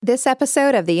This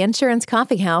episode of the Insurance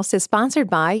Coffee House is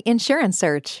sponsored by Insurance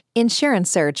Search.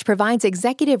 Insurance Search provides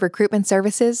executive recruitment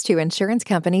services to insurance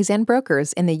companies and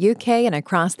brokers in the UK and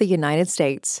across the United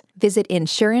States. Visit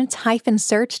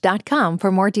insurance-search.com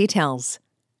for more details.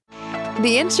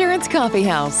 The Insurance Coffee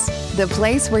House, the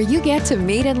place where you get to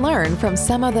meet and learn from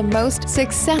some of the most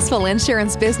successful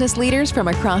insurance business leaders from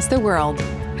across the world.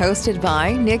 Hosted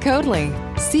by Nick Hoadley,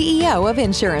 CEO of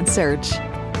Insurance Search.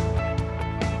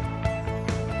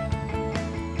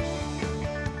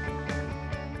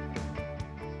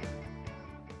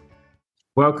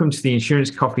 Welcome to the Insurance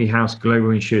Coffee House Global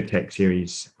InsurTech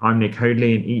series. I'm Nick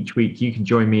Hoadley, and each week you can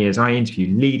join me as I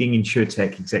interview leading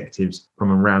InsurTech executives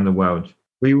from around the world.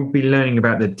 We will be learning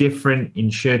about the different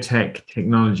InsurTech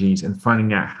technologies and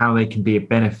finding out how they can be a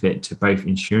benefit to both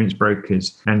insurance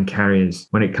brokers and carriers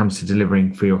when it comes to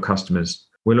delivering for your customers.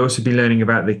 We'll also be learning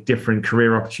about the different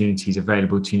career opportunities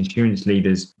available to insurance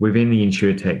leaders within the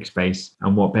InsurTech space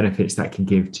and what benefits that can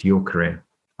give to your career.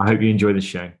 I hope you enjoy the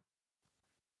show.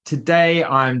 Today,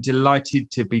 I'm delighted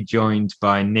to be joined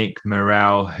by Nick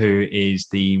Murrell, who is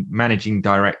the Managing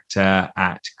Director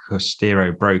at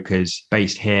Costero Brokers,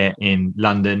 based here in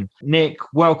London. Nick,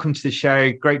 welcome to the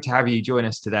show. Great to have you join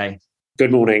us today. Good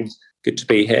morning. Good to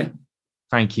be here.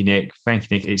 Thank you, Nick.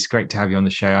 It's great to have you on the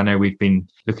show. I know we've been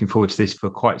looking forward to this for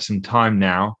quite some time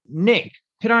now. Nick,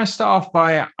 could I start off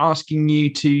by asking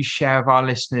you to share with our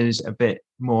listeners a bit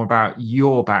more about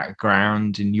your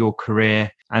background and your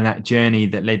career and that journey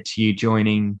that led to you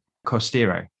joining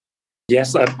Costero?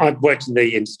 Yes, I've worked in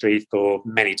the industry for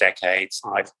many decades.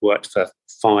 I've worked for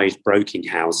 5 broking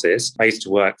houses. I used to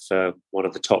work for one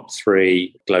of the top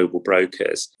 3 global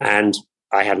brokers, and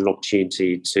I had an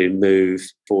opportunity to move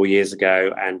 4 years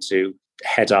ago and to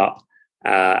head up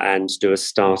and do a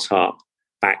startup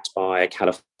backed by a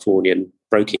Californian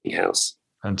broking house.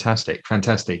 Fantastic.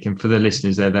 And for the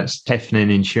listeners there, that's Heffernan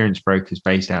Insurance Brokers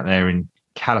based out there in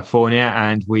California.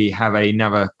 And we have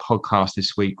another podcast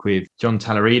this week with John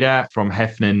Tallarida from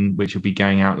Heffernan, which will be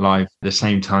going out live at the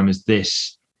same time as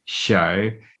this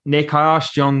show. Nick, I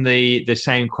asked John the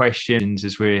same questions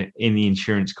as we're in the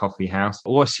Insurance Coffee House.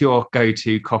 What's your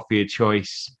go-to coffee of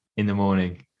choice in the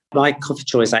morning? My coffee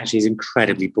choice actually is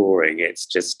incredibly boring. It's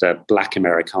just a black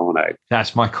Americano.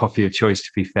 That's my coffee of choice, to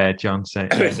be fair, John. So,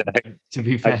 to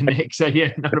be fair, Nick. So,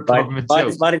 yeah, not a problem at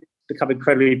all. Mine has become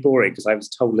incredibly boring because I was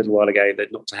told a little while ago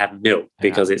that not to have milk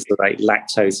because it's like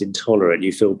lactose intolerant.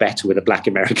 You feel better with a black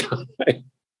Americano.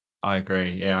 I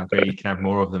agree. Yeah, I agree. You can have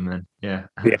more of them then. Yeah,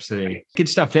 absolutely. Yeah. Good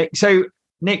stuff, Nick. So,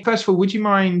 Nick, first of all, would you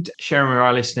mind sharing with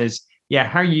our listeners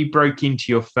how you broke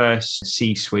into your first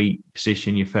C-suite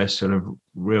position, your first sort of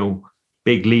real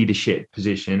big leadership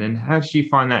position, and how did you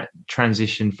find that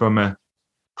transition from a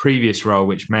previous role,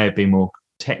 which may have been more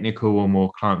technical or more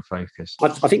client-focused? I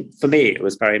think for me, it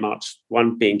was very much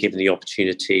one being given the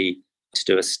opportunity to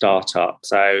do a startup.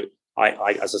 So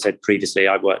I as I said previously,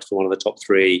 I worked for one of the top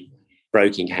 3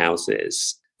 broking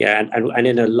houses. Yeah, and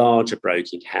in a larger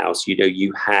broking house,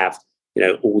 you have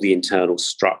all the internal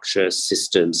structures,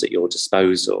 systems at your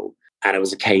disposal. And it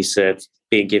was a case of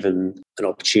being given an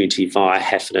opportunity via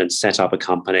Heffernan, set up a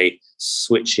company,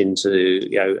 switch into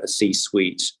a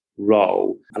C-suite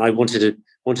role. And I wanted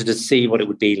to see what it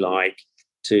would be like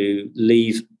to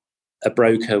leave a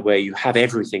broker where you have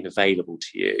everything available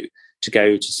to you, to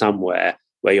go to somewhere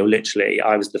where I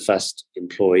was the first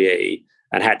employee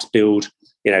and had to build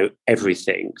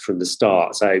everything from the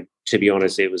start. So to be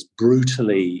honest, it was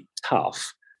brutally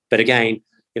tough. But again,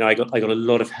 I got a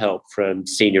lot of help from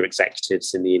senior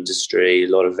executives in the industry, a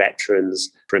lot of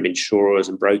veterans from insurers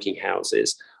and broking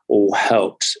houses all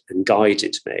helped and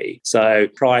guided me. So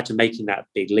prior to making that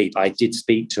big leap, I did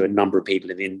speak to a number of people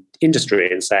in the industry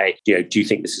and say, do you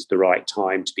think this is the right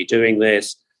time to be doing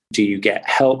this? Do you get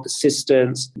help,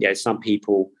 assistance? Some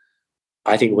people,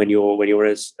 I think when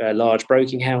you're a large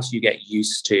broking house, you get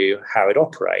used to how it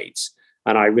operates.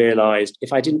 And I realized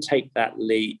if I didn't take that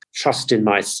leap, trust in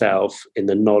myself, in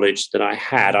the knowledge that I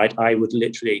had, I would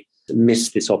literally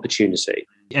miss this opportunity.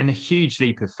 And a huge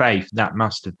leap of faith that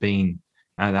must have been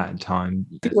at that time.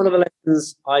 I think one of the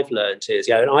lessons I've learned is,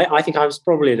 and I think I was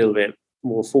probably a little bit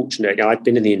more fortunate. I'd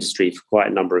been in the industry for quite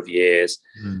a number of years.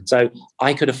 So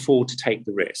I could afford to take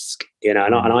the risk, and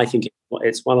I think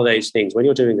it's one of those things when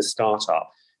you're doing a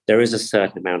startup, there is a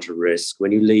certain amount of risk.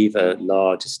 When you leave a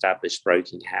large established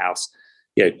broking house,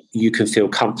 you can feel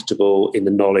comfortable in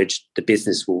the knowledge the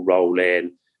business will roll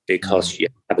in because you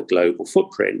have a global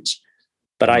footprint.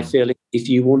 But I feel if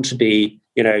you want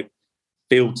to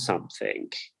build something,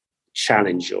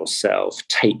 challenge yourself,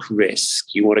 take risk,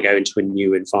 you want to go into a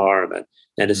new environment,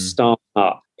 then a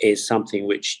startup is something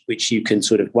which you can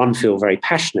sort of, one, feel very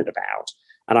passionate about.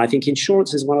 And I think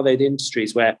insurance is one of those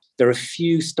industries where there are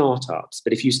few startups,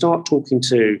 but if you start talking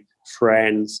to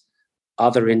friends,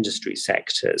 other industry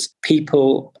sectors,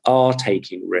 people are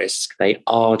taking risk. They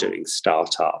are doing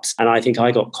startups. And I think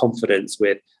I got confidence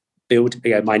with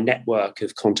my network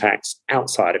of contacts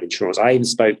outside of insurance. I even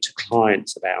spoke to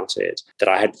clients about it that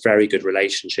I had very good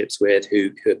relationships with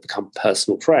who have become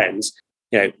personal friends,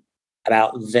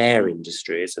 about their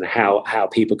industries and how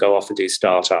people go off and do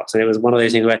startups. And it was one of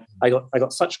those things where I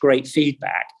got such great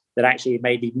feedback that actually it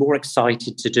made me more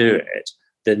excited to do it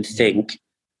than think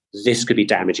this could be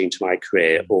damaging to my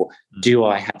career, or do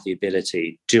I have the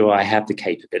ability? Do I have the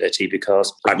capability?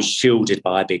 Because I'm shielded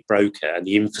by a big broker and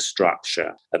the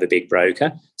infrastructure of a big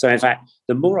broker. So in fact,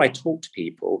 the more I talked to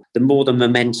people, the more the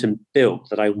momentum built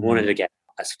that I wanted to get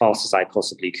as fast as I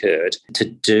possibly could to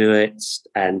do it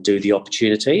and do the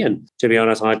opportunity. And to be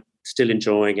honest, I'm still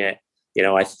enjoying it.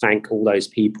 I thank all those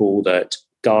people that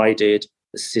guided,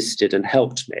 assisted and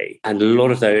helped me. And a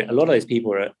lot of those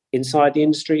people are inside the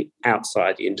industry,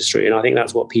 outside the industry. And I think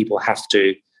that's what people have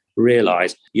to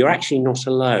realize. You're actually not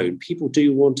alone. People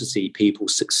do want to see people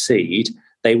succeed.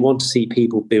 They want to see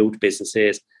people build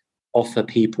businesses, offer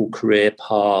people career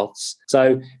paths.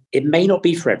 So it may not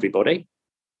be for everybody,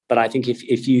 but I think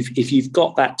if you've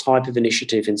got that type of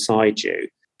initiative inside you,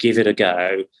 give it a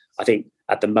go. I think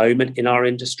at the moment in our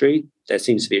industry, there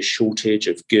seems to be a shortage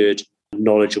of good,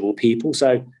 knowledgeable people.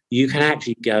 So you can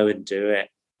actually go and do it.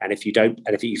 And if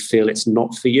you feel it's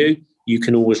not for you, you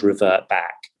can always revert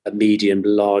back a medium,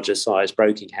 larger size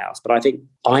broking house. But I think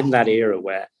I'm that era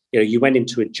where, you went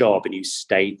into a job and you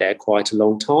stayed there quite a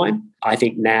long time. I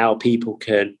think now people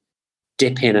can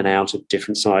dip in and out of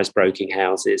different size broking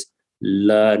houses,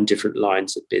 learn different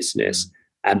lines of business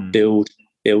and build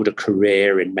a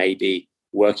career in maybe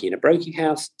working in a broking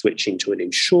house, switching to an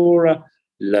insurer,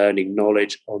 learning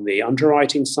knowledge on the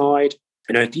underwriting side.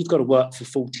 If you've got to work for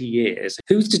 40 years,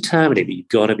 who's determining that you've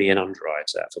got to be an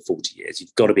underwriter for 40 years?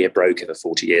 You've got to be a broker for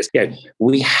 40 years.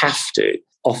 We have to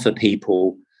offer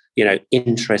people,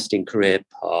 interesting career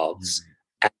paths.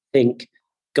 I think,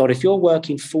 God, if you're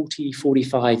working 40,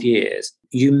 45 years,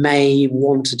 you may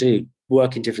want to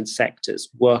work in different sectors,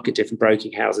 work at different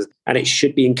broking houses, and it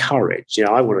should be encouraged.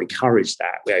 I want to encourage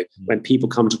that. When people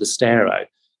come to Costero,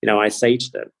 I say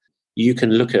to them, you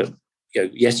can look at,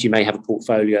 yes, you may have a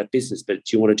portfolio of business, but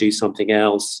do you want to do something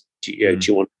else? Do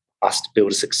you want us to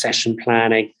build a succession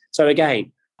planning? So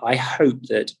again, I hope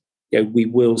that we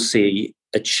will see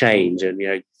a change, and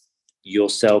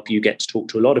yourself, you get to talk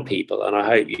to a lot of people, and I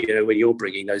hope when you're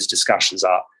bringing those discussions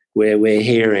up, we're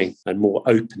hearing and more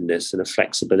openness and a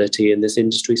flexibility in this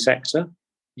industry sector.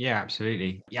 Yeah,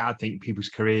 absolutely. Yeah, I think people's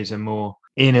careers are more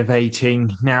innovating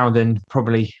now than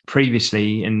probably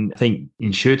previously. And I think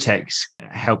InsurTechs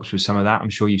helps with some of that. I'm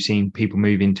sure you've seen people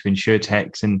move into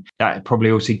InsurTechs, and that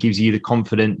probably also gives you the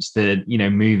confidence that,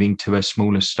 moving to a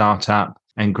smaller startup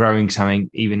and growing something,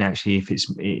 even actually if it's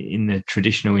in the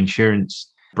traditional insurance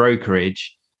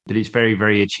brokerage, that it's very,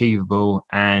 very achievable.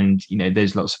 And,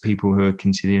 there's lots of people who are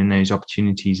considering those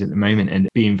opportunities at the moment and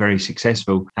being very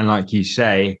successful. And like you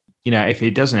say, if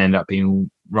it doesn't end up being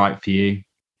right for you,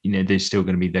 there's still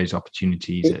going to be those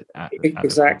opportunities.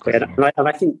 Exactly. And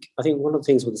I think one of the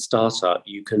things with a startup,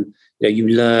 you can, you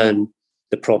learn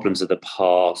the problems of the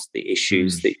past, the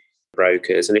issues, the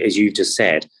brokers. And as you've just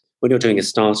said, when you're doing a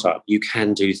startup, you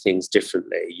can do things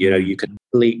differently. You can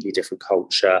completely different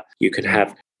culture. You can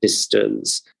have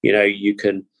systems. You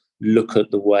can look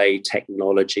at the way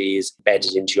technology is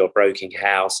embedded into your broking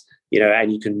house.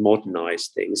 And you can modernize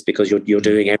things because you're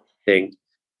doing everything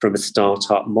from a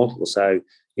startup model. So,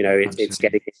 it's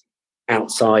getting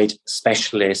outside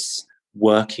specialists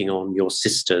working on your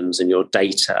systems and your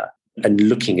data and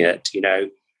looking at,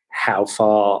 how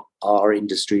far our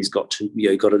industry's got to,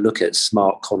 got to look at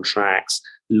smart contracts,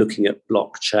 looking at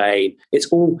blockchain. It's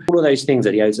all of those things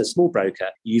that, as a small broker,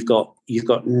 you've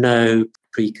got no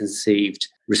preconceived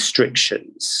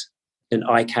restrictions. And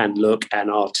I can look, and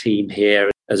our team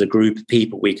here as a group of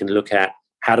people, we can look at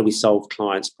how do we solve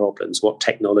clients' problems? What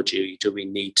technology do we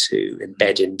need to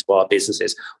embed into our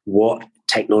businesses? What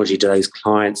technology do those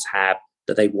clients have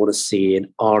that they want to see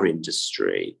in our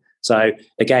industry? So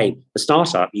again, a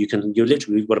startup, we've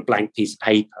got a blank piece of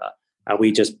paper, and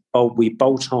we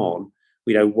bolt on,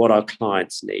 what our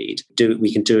clients need.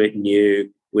 We can do it new.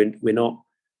 We're not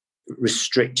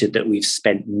restricted that we've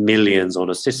spent millions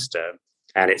on a system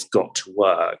and it's got to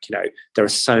work. There are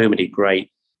so many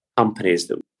great companies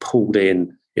that pulled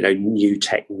in, new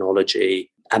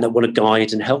technology and that want to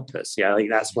guide and help us. I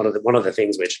think that's one of the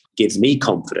things which gives me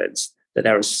confidence that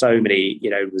there are so many,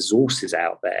 resources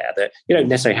out there that you don't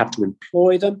necessarily have to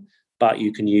employ them, but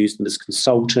you can use them as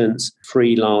consultants,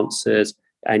 freelancers,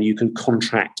 and you can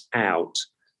contract out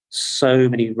so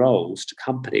many roles to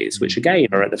companies, which again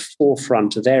are at the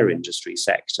forefront of their industry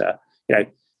sector.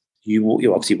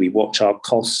 You obviously, we watch our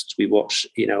costs, we watch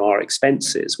our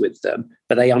expenses with them,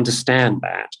 but they understand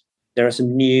that there are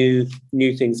some new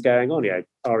things going on.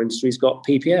 Our industry's got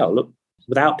PPL. Look,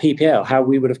 without PPL, how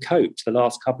we would have coped the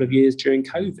last couple of years during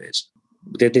COVID.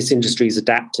 This industry's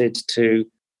adapted to,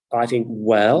 I think,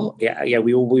 well.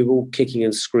 We were all kicking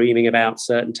and screaming about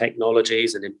certain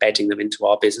technologies and embedding them into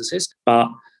our businesses, but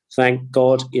thank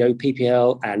God,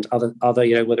 PPL and other,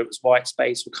 whether it was white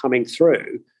space, were coming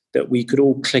through that we could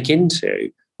all click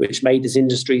into, which made this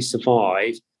industry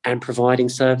survive and providing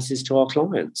services to our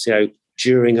clients,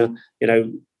 during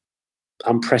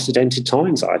unprecedented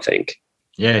times, I think.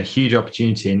 Yeah, huge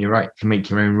opportunity, and you're right to make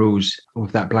your own rules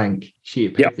with that blank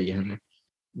sheet of paper that you have.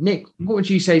 Nick, what would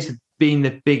you say has been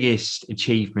the biggest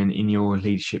achievement in your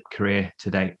leadership career to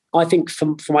date? I think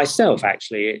for myself,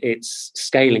 actually, it's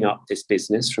scaling up this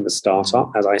business from a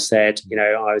startup. As I said,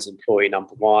 I was employee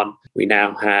number one. We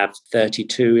now have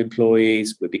 32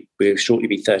 employees. We'll shortly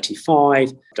be 35.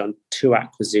 I've done 2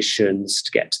 acquisitions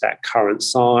to get to that current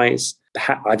size.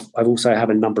 I've also have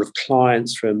a number of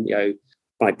clients from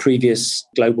my previous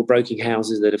global broking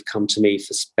houses that have come to me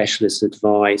for specialist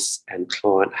advice and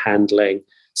client handling.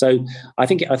 So I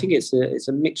think it's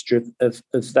a mixture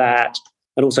of that,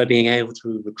 and also being able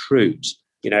to recruit,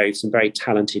 some very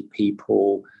talented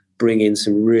people, bring in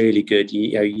some really good,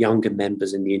 younger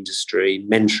members in the industry,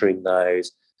 mentoring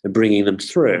those and bringing them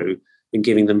through and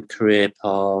giving them career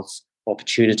paths,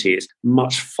 opportunities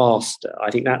much faster.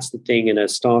 I think that's the thing in a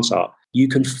startup.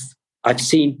 I've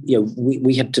seen,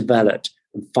 we have developed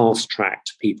and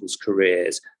fast-tracked people's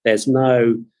careers. There's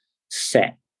no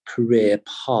set career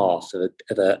path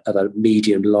of a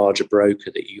medium, larger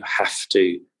broker that you have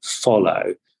to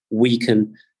follow. We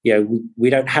can, we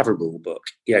don't have a rule book.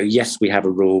 Yes, we have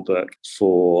a rule book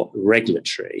for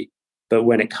regulatory, but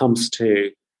when it comes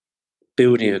to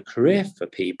building a career for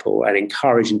people and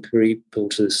encouraging people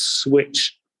to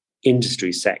switch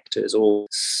industry sectors or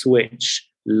switch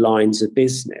lines of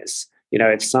business,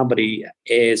 if somebody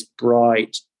is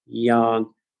bright,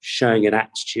 young, showing an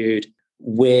attitude,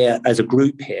 we're, as a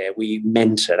group here, we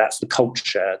mentor. That's the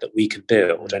culture that we can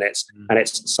build, and it's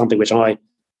something which I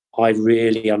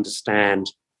really understand,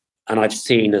 and I've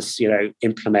seen us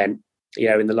implement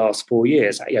in the last 4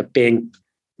 years. Being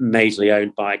majorly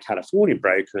owned by a Californian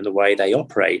broker and the way they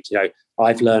operate,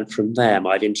 I've learned from them.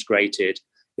 I've integrated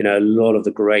a lot of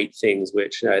the great things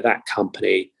which that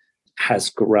company has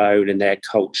grown in their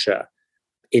culture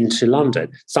into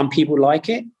London. Some people like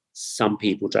it, some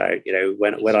people don't.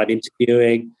 When I'm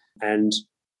interviewing, and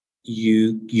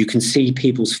you can see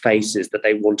people's faces that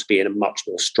they want to be in a much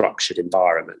more structured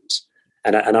environment.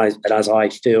 And as I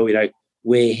feel,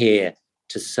 we're here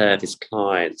to service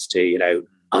clients, to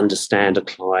understand a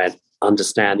client,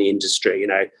 understand the industry.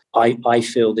 I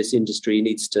feel this industry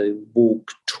needs to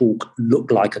walk, talk,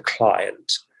 look like a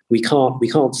client. We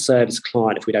can't service a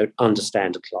client if we don't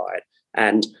understand a client.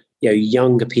 And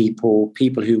younger people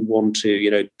who want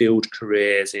to, build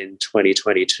careers in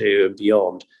 2022 and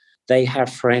beyond, they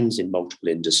have friends in multiple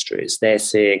industries. They're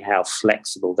seeing how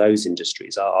flexible those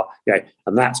industries are,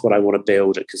 and that's what I want to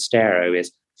build at Costero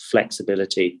is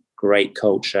flexibility, great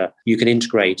culture. You can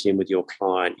integrate in with your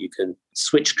client. You can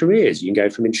switch careers. You can go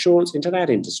from insurance into that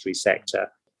industry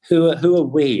sector. Who are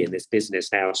we in this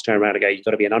business now to turn around and go, you've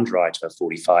got to be an underwriter for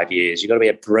 45 years. You've got to be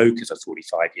a broker for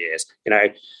 45 years.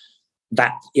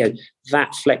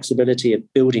 That flexibility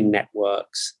of building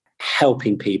networks,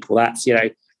 helping people, that's,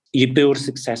 you build a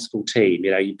successful team,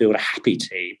 you build a happy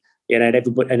team, and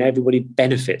everybody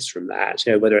benefits from that,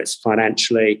 whether it's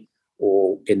financially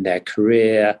or in their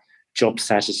career, job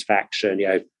satisfaction.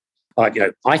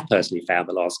 I've personally found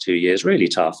the last 2 years really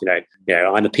tough.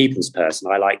 I'm a people's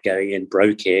person. I like going in,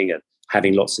 broking and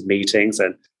having lots of meetings,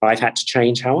 and I've had to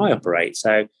change how I operate.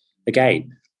 So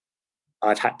again,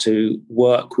 I've had to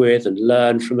work with and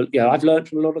learn from, I've learned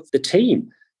from a lot of the team.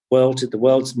 The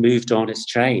world's moved on, it's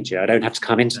changed. I don't have to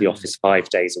come into the office 5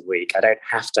 days a week. I don't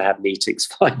have to have meetings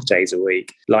 5 days a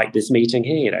week, like this meeting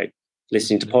here,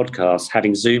 listening to podcasts,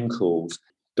 having Zoom calls,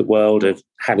 the world of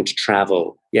having to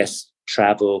travel. Yes,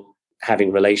 travel,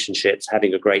 having relationships,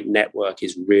 having a great network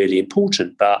is really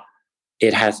important, but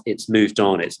it's moved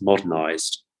on, it's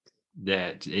modernized.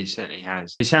 Yeah, it certainly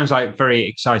has. It sounds like very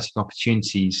exciting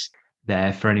opportunities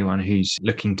there for anyone who's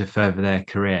looking to further their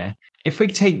career. If we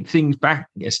take things back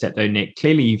a step though, Nick,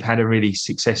 clearly you've had a really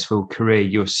successful career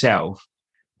yourself,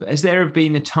 But has there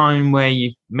been a time where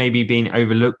you've maybe been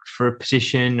overlooked for a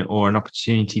position or an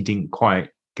opportunity didn't quite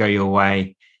go your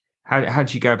way? How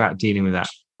do you go about dealing with that?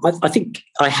 I think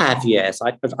I have, yes.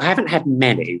 I haven't had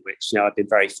many, which I've been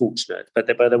very fortunate. But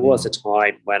there was a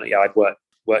time when I'd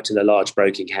worked in a large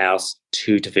broking house.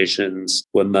 2 divisions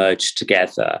were merged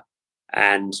together,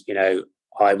 and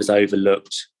I was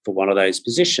overlooked for one of those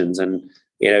positions. And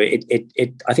I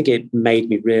think it made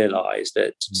me realise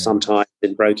that sometimes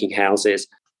in broking houses,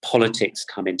 politics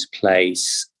come into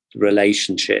place,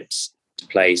 relationships to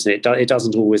place, and it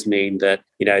doesn't always mean that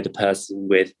the person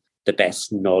with the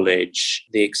best knowledge,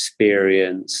 the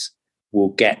experience will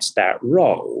get that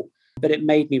role. But it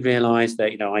made me realise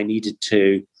that I needed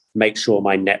to make sure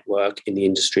my network in the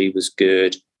industry was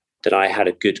good, that I had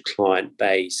a good client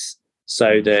base,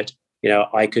 so that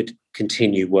I could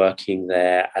continue working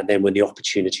there, and then when the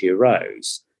opportunity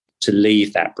arose, to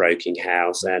leave that broking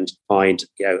house and find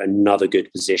another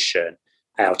good position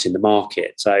out in the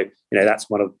market. So that's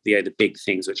one of the big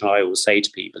things which I always say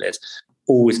to people is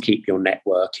always keep your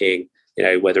networking,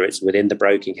 whether it's within the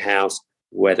broking house,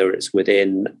 whether it's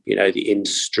within the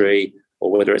industry,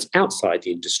 or whether it's outside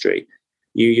the industry.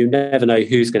 You never know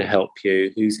who's going to help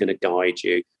you, who's going to guide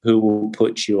you, who will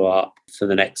put you up for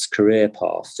the next career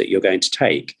path that you're going to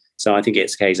take. So I think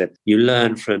it's a case of you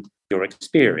learn from your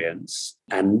experience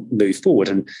and move forward.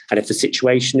 And if the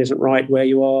situation isn't right where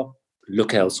you are,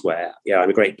 look elsewhere. I'm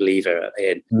a great believer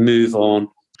in move on,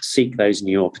 seek those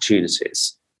new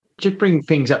opportunities. Just bring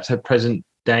things up to present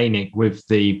day, Nick, with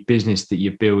the business that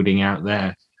you're building out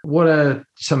there. What are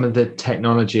some of the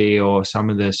technology or some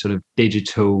of the sort of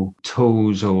digital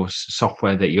tools or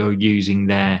software that you're using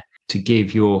there to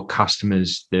give your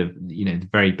customers the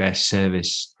very best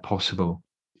service possible?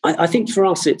 I think for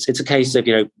us, it's a case of,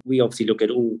 we obviously look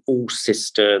at all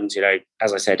systems.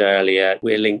 As I said earlier,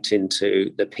 we're linked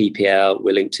into the PPL,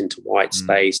 we're linked into white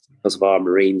space because of our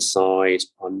marine side,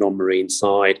 our non-marine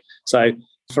side. So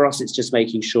for us, it's just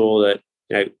making sure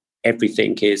that,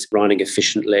 everything is running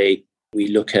efficiently. We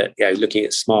look at, looking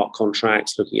at smart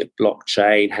contracts, looking at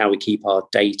blockchain, how we keep our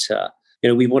data.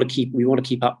 We want to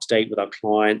keep up to date with our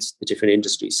clients, the different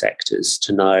industry sectors,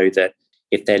 to know that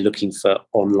if they're looking for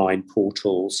online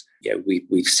portals,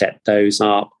 we've set those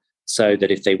up so that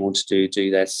if they want to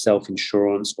do their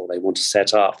self-insurance or they want to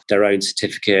set up their own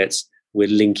certificates, we're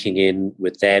linking in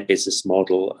with their business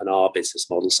model and our business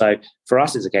model. So for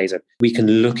us, it's a case of we can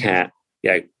look at,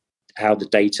 how the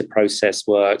data process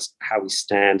works, how we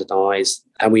standardize,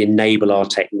 and we enable our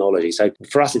technology. So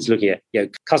for us, it's looking at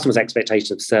customers'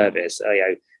 expectation of service,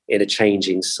 in a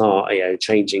changing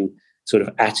changing sort of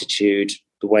attitude,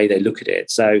 the way they look at it.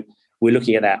 So we're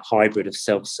looking at that hybrid of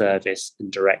self-service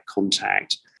and direct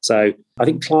contact. So I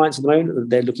think clients at the moment,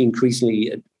 they're looking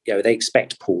increasingly at, they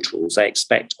expect portals, they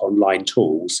expect online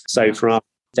tools. So for us,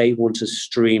 they want to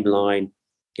streamline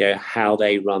how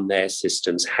they run their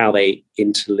systems, how they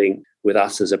interlink with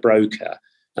us as a broker.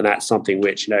 And that's something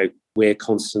which, we're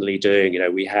constantly doing.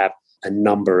 We have a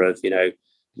number of,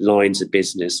 lines of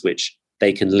business which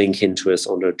they can link into us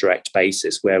on a direct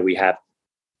basis, where we have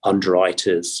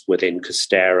underwriters within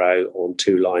Costero on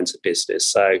 2 lines of business.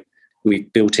 So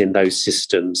we've built in those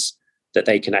systems that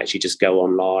they can actually just go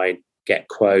online, get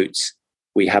quotes.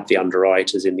 We have the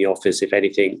underwriters in the office if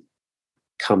anything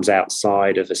comes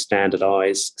outside of a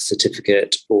standardized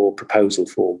certificate or proposal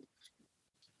form.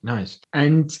 Nice.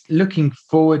 And looking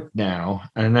forward now,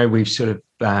 I know we've sort of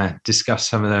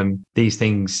discussed some of these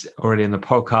things already on the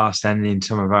podcast and in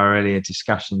some of our earlier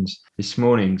discussions this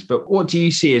morning, but what do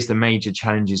you see as the major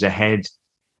challenges ahead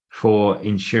for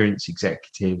insurance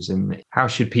executives, and how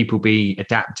should people be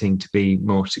adapting to be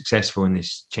more successful in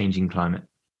this changing climate?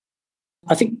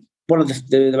 I think one of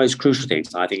the most crucial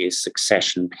things, I think, is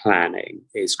succession planning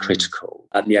is critical.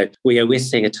 We're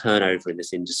seeing a turnover in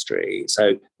this industry.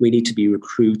 So we need to be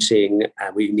recruiting,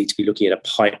 and we need to be looking at a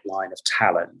pipeline of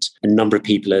talent. A number of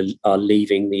people are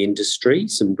leaving the industry,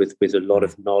 some with a lot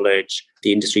of knowledge.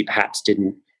 The industry perhaps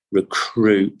didn't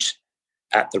recruit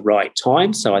at the right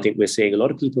time. So I think we're seeing a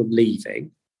lot of people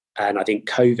leaving. And I think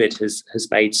COVID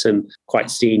has made some quite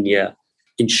senior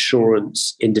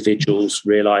insurance individuals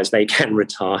realize they can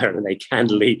retire and they can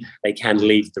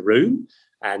leave the room,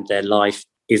 and their life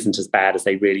isn't as bad as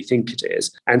they really think it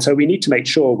is. And so we need to make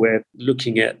sure we're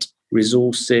looking at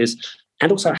resources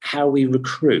and also how we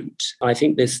recruit. I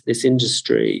think this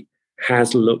industry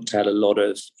has looked at a lot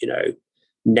of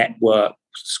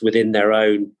networks within their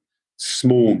own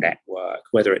small network,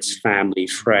 whether it's family,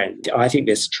 friend. I think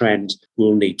this trend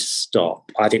will need to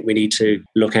stop. I think we need to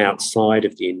look outside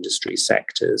of the industry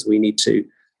sectors. We need to,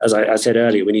 as I said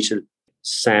earlier, we need to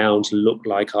sound, look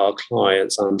like our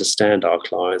clients, understand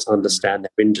their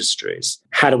industries?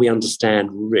 How do we understand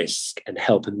risk and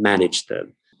help and manage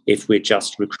them if we're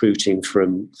just recruiting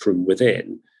from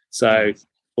within? So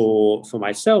for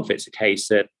myself, it's a case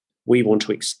that we want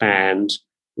to expand,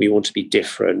 we want to be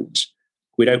different.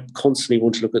 We don't constantly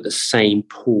want to look at the same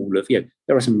pool of,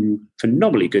 there are some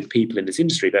phenomenally good people in this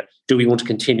industry, but do we want to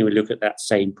continually look at that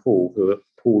same pool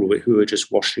who are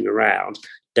just washing around?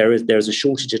 There's a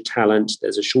shortage of talent.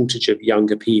 There's a shortage of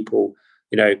younger people,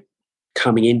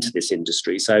 coming into this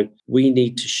industry. So we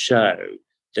need to show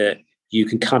that you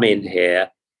can come in here,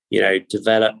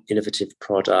 develop innovative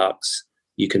products.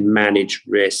 You can manage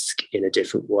risk in a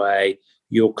different way.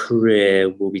 Your career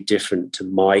will be different to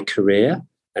my career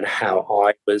and how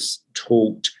I was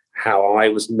taught, how I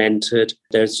was mentored.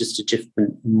 There's just a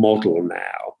different model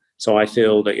now. So I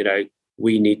feel that,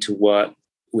 we need to work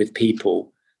with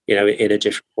people, in a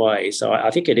different way. So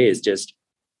I think it is just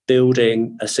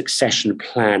building a succession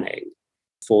planning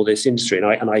for this industry.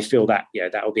 And I feel that,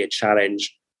 that will be a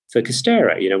challenge for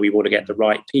Costero. We want to get the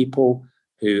right people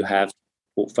who have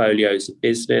portfolios of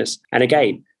business. And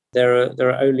again, there's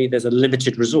a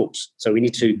limited resource. So we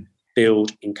need to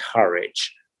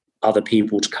encourage other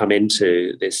people to come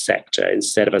into this sector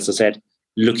instead of, as I said,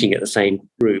 looking at the same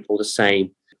group or the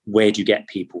same, where do you get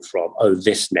people from? Oh,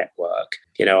 this network.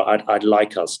 I'd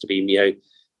like us to be,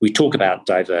 we talk about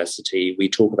diversity, we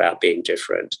talk about being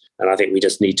different. And I think we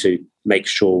just need to make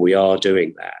sure we are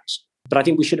doing that. But I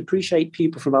think we should appreciate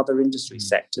people from other industry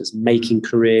sectors making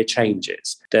career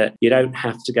changes, that you don't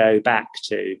have to go back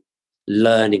to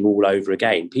learning all over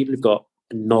again. People who've got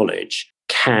knowledge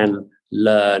can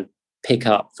learn, pick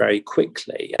up very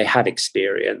quickly. They have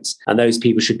experience, and those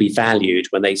people should be valued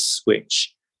when they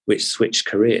switch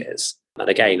careers. And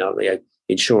again,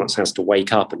 insurance has to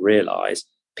wake up and realise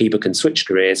people can switch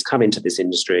careers, come into this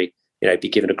industry, be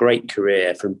given a great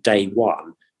career from day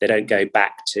one. They don't go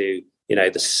back to,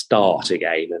 the start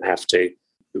again and have to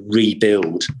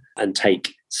rebuild and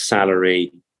take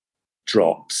salary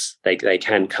drops. They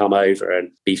can come over and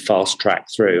be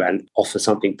fast-tracked through and offer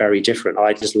something very different.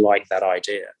 I just like that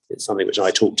idea. It's something which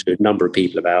I talk to a number of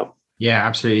people about. Yeah,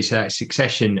 absolutely. So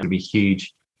succession will be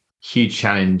huge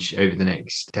challenge over the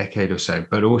next decade or so.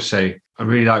 But also, I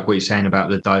really like what you're saying about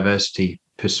the diversity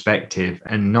perspective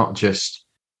and not just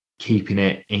keeping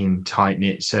it in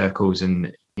tight-knit circles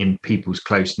and in people's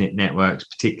close-knit networks,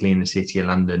 particularly in the City of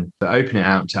London, but open it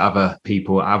out to other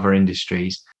people, other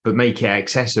industries, but make it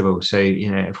accessible. So,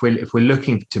 if we're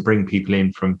looking to bring people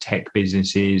in from tech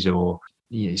businesses or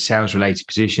sales-related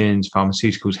positions,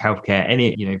 pharmaceuticals, healthcare,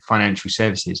 any financial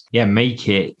services, make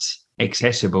it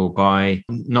accessible by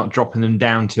not dropping them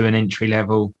down to an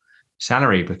entry-level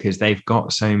salary, because they've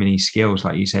got so many skills,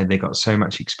 like you said, they've got so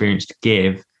much experience to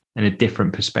give and a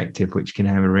different perspective, which can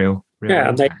have a real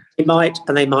impact.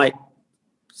 And they might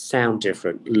sound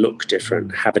different, look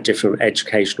different, have a different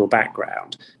educational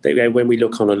background. When we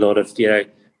look on a lot of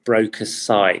broker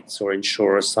sites or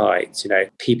insurer sites,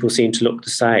 people seem to look the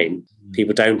same.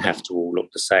 People don't have to all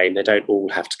look the same. They don't all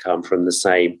have to come from the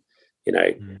same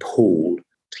pool.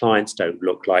 Clients don't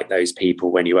look like those people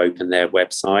when you open their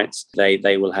websites.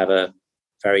 They will have a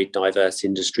very diverse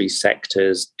industry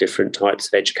sectors, different types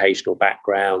of educational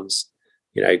backgrounds,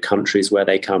 countries where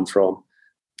they come from.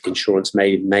 Insurance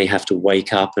may have to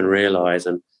wake up and realise,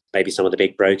 and maybe some of the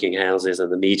big broking houses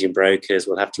and the medium brokers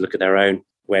will have to look at their own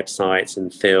websites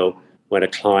and feel when a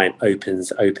client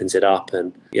opens it up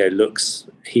and looks,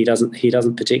 he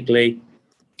doesn't particularly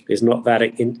is not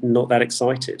that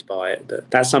excited by it. But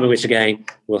that's something which again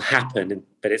will happen,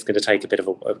 but it's going to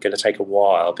take a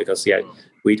while, because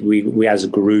we as a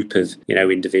group of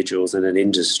individuals in an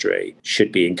industry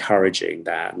should be encouraging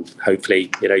that, and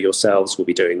hopefully yourselves will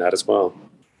be doing that as well.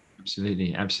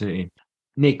 Absolutely.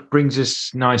 Nick brings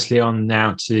us nicely on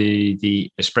now to the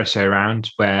espresso round,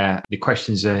 where the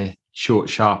questions are short,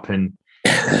 sharp, and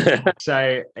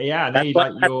so I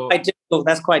know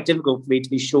that's quite difficult for me to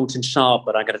be short and sharp,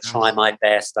 but I'm going to try my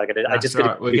best. We're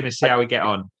going to see how we get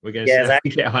on.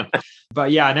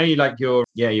 But I know you like your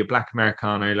black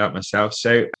Americano, like myself.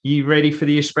 So you ready for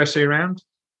the espresso round?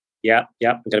 Yeah.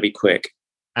 I'm going to be quick.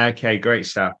 Okay, great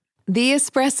stuff. The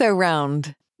espresso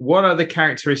round. What are the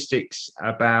characteristics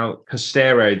about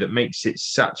Costero that makes it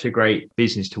such a great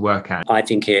business to work at? I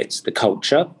think it's the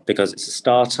culture, because it's a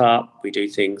startup. We do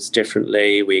things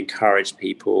differently. We encourage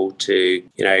people to,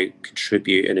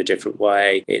 contribute in a different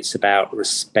way. It's about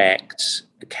respect,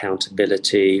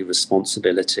 accountability,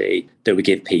 responsibility that we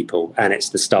give people, and it's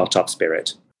the startup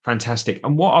spirit. Fantastic.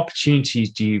 And what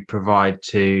opportunities do you provide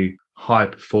to high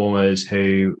performers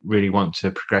who really want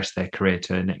to progress their career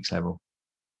to the next level?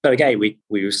 So again, we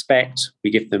respect, we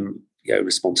give them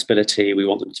responsibility. We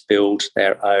want them to build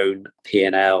their own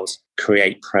P&Ls,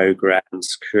 create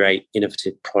programs, create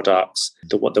innovative products.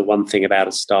 The one thing about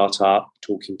a startup,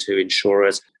 talking to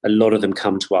insurers, a lot of them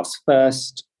come to us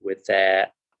first with their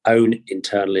own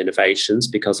internal innovations,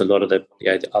 because a lot of the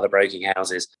other broking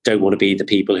houses don't want to be the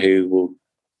people who will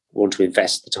want to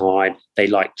invest the time. They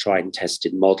like tried and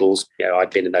tested models. I've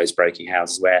been in those broking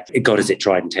houses where is it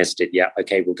tried and tested? Yeah,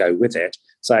 okay, we'll go with it.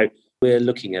 So we're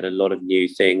looking at a lot of new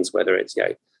things, whether it's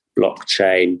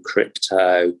blockchain,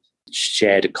 crypto,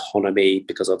 shared economy,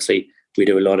 because obviously we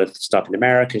do a lot of stuff in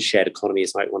America. Shared economy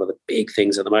is like one of the big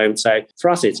things at the moment. So for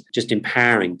us, it's just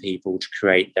empowering people to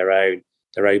create their own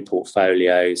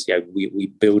portfolios.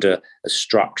 We build a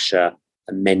structure,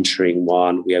 a mentoring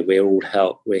one.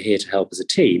 We're here to help as a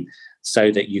team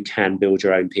so that you can build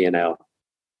your own P&L.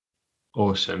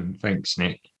 Awesome. Thanks,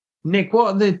 Nick. Nick,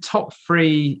 what are the top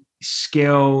 3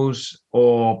 skills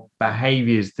or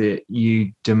behaviors that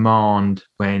you demand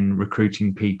when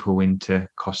recruiting people into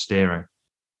Costero?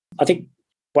 I think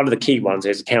one of the key ones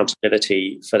is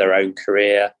accountability for their own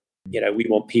career. We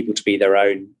want people to be their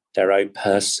own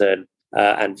person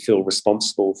and feel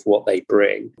responsible for what they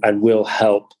bring, and we'll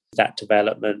help that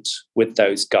development with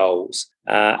those goals.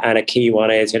 And a key one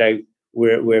is,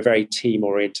 we're very team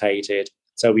orientated.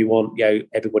 So we want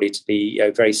everybody to be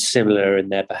very similar in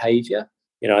their behaviour.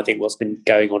 I think what's been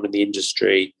going on in the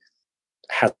industry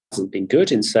hasn't been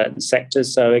good in certain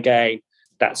sectors. So again,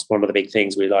 that's one of the big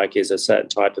things we like, is a certain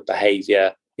type of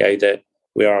behaviour. That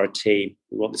we are a team.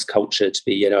 We want this culture to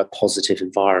be a positive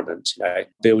environment.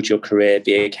 Build your career,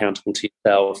 be accountable to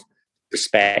yourself,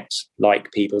 respect,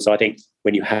 like people. So I think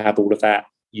when you have all of that,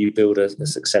 you build a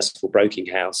successful broking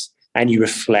house, and you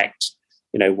reflect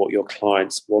what your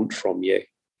clients want from you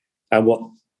and what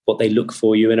they look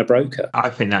for you in a broker. I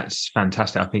think that's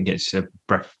fantastic. I think it's a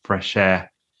breath of fresh air.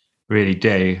 Really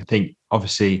do. I think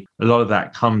obviously a lot of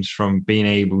that comes from being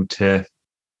able to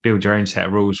build your own set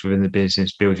of rules within the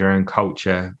business, build your own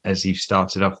culture as you've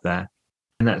started off there.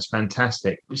 And that's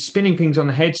fantastic. Spinning things on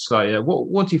the head slightly,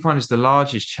 what do you find is the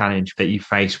largest challenge that you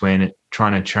face when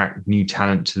trying to attract new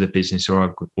talent to the business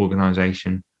or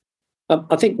organisation?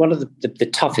 I think one of the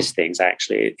toughest things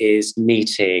actually is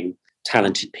meeting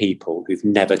talented people who've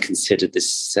never considered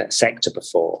this sector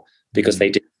before, because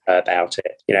they didn't know about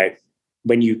it.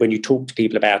 When you talk to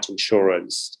people about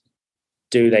insurance,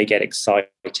 do they get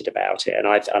excited about it? And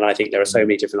I think there are so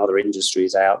many different other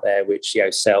industries out there which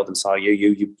sell themselves.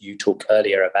 You talked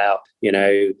earlier about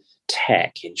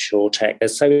tech, insurtech.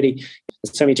 There's so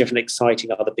many different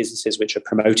exciting other businesses which are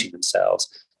promoting themselves.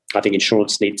 I think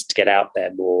insurance needs to get out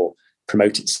there more,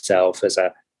 promote itself as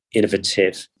a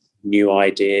innovative, new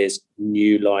ideas,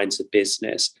 new lines of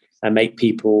business, and make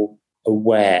people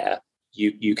aware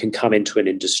you can come into an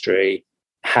industry,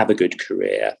 have a good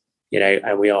career,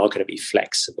 and we are going to be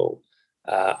flexible.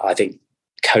 I think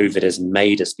COVID has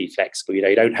made us be flexible.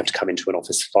 You don't have to come into an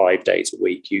office 5 days a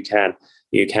week. You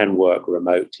can work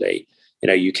remotely.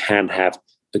 You can have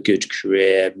a good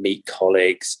career, meet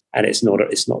colleagues, and it's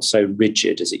not so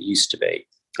rigid as it used to be.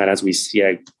 And as we see,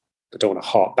 I don't want to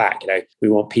harp back. We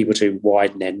want people to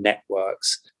widen their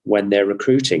networks when they're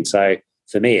recruiting. So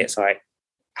for me, it's like,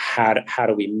 how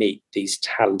do we meet these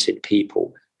talented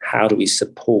people? How do we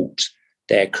support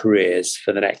their careers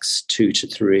for the next 2 to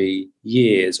 3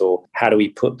 years? Or how do we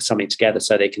put something together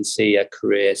so they can see a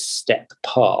career step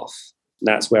path? And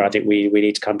that's where I think we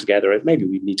need to come together. Maybe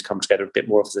we need to come together a bit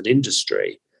more as an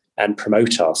industry and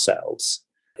promote ourselves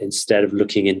instead of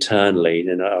looking internally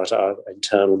in our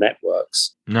internal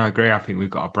networks. No, I agree. I think we've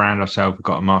got to brand ourselves, we've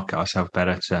got to market ourselves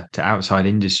better to outside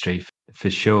industry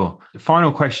for sure. The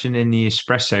final question in the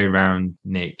espresso round,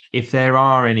 Nick, if there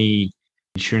are any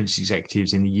insurance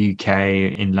executives in the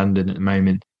UK, in London at the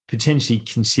moment, potentially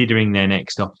considering their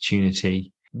next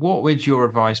opportunity, what would your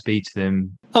advice be to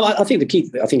them? I think the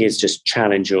key is just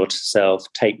challenge yourself,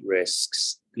 take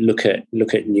risks, look at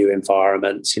new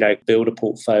environments, build a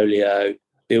portfolio,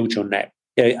 build your net.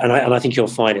 And I think you'll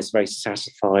find it's a very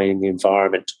satisfying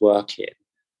environment to work in,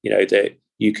 that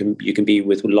you can be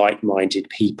with like-minded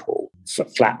people,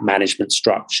 flat management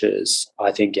structures.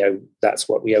 I think that's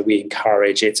what we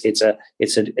encourage. It's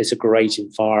a great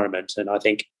environment, and I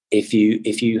think if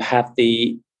you have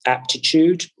the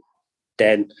aptitude,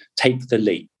 then take the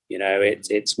leap.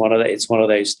 It's one of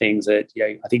those things that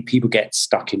I think people get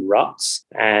stuck in ruts,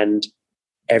 and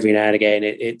every now and again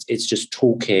it's just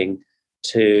talking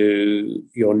to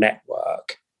your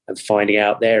network and finding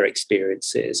out their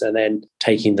experiences, and then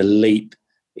taking the leap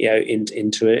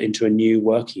into a new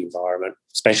working environment,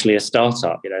 especially a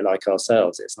startup, like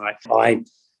ourselves. It's like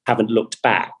haven't looked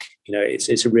back.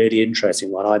 It's a really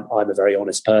interesting one. I'm a very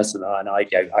honest person, and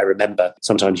I remember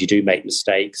sometimes you do make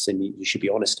mistakes, and you should be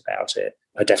honest about it.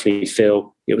 I definitely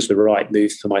feel it was the right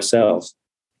move for myself.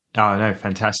 Oh, no,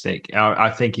 fantastic. I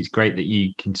think it's great that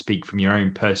you can speak from your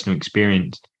own personal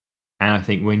experience. And I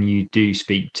think when you do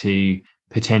speak to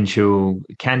potential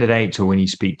candidates, or when you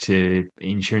speak to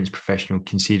insurance professional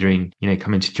considering,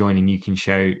 coming to join, and you can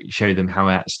show them how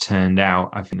that's turned out,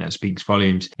 I think that speaks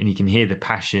volumes. And you can hear the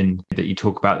passion that you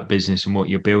talk about the business and what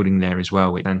you're building there as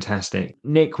well. It's fantastic.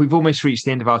 Nick, we've almost reached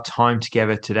the end of our time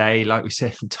together today. Like we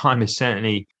said, the time has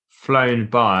certainly flown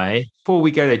by. Before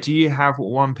we go there, do you have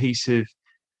one piece of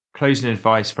closing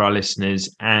advice for our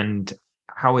listeners, and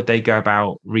how would they go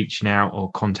about reaching out or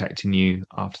contacting you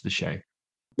after the show?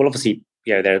 Well, obviously,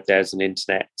 there's an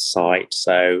internet site,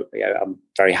 so I'm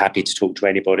very happy to talk to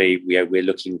anybody. We're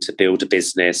looking to build a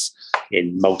business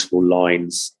in multiple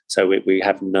lines, so we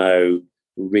have no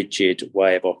rigid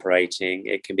way of operating.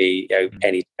 It can be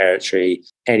any territory,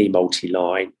 any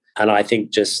multi-line, and I think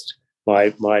just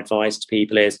my advice to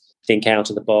people is think out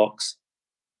of the box,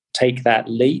 take that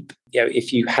leap.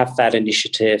 If you have that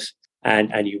initiative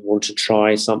and you want to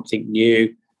try something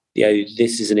new,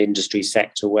 this is an industry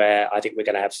sector where I think we're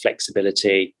going to have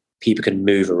flexibility. People can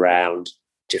move around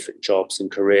different jobs and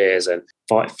careers, and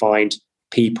find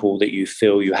people that you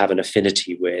feel you have an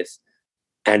affinity with,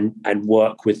 and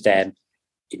work with them,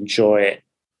 enjoy it,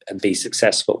 and be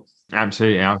successful.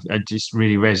 Absolutely. It just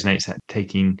really resonates, that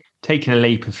taking a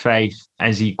leap of faith.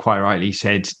 As you quite rightly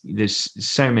said, there's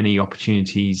so many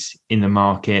opportunities in the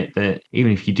market that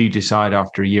even if you do decide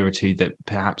after a year or two that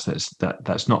perhaps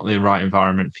that's not the right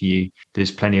environment for you, there's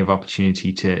plenty of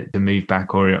opportunity to move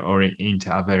back or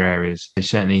into other areas. So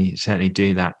certainly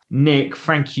do that. Nick,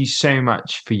 thank you so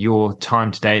much for your time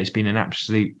today. It's been an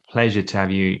absolute pleasure to have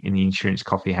you in the Insurance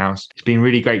Coffee House. It's been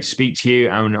really great to speak to you,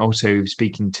 and also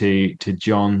speaking to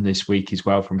John this week as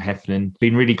well from Heflin. It's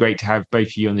been really great to have both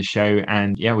of you on the show,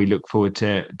 and we look forward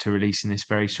to releasing this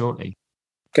very shortly.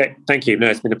 Okay, thank you. No,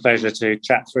 it's been a pleasure to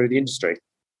chat through the industry.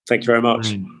 Thank you very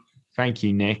much. Thank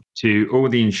you, Nick. To all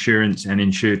the insurance and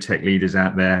insurtech leaders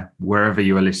out there, wherever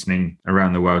you are listening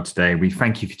around the world today, we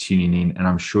thank you for tuning in, and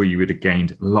I'm sure you would have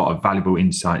gained a lot of valuable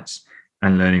insights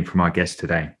and learning from our guest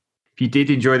today. If you did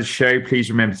enjoy the show, please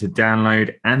remember to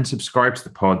download and subscribe to the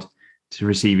pod to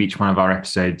receive each one of our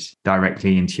episodes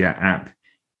directly into your app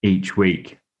each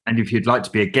week. And if you'd like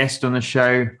to be a guest on the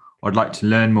show, or would like to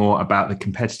learn more about the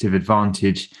competitive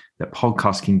advantage that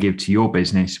podcasts can give to your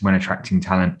business when attracting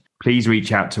talent, please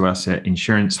reach out to us at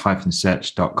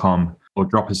insurance-search.com or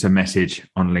drop us a message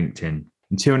on LinkedIn.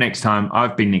 Until next time,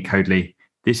 I've been Nick Hoadley.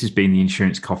 This has been the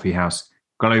Insurance Coffee House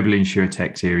Global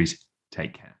InsurTech Series.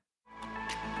 Take care.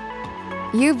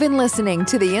 You've been listening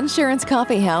to the Insurance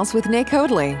Coffee House with Nick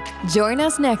Hoadley. Join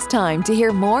us next time to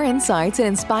hear more insights and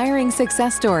inspiring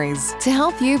success stories to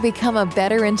help you become a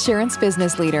better insurance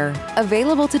business leader.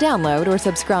 Available to download or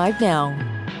subscribe now.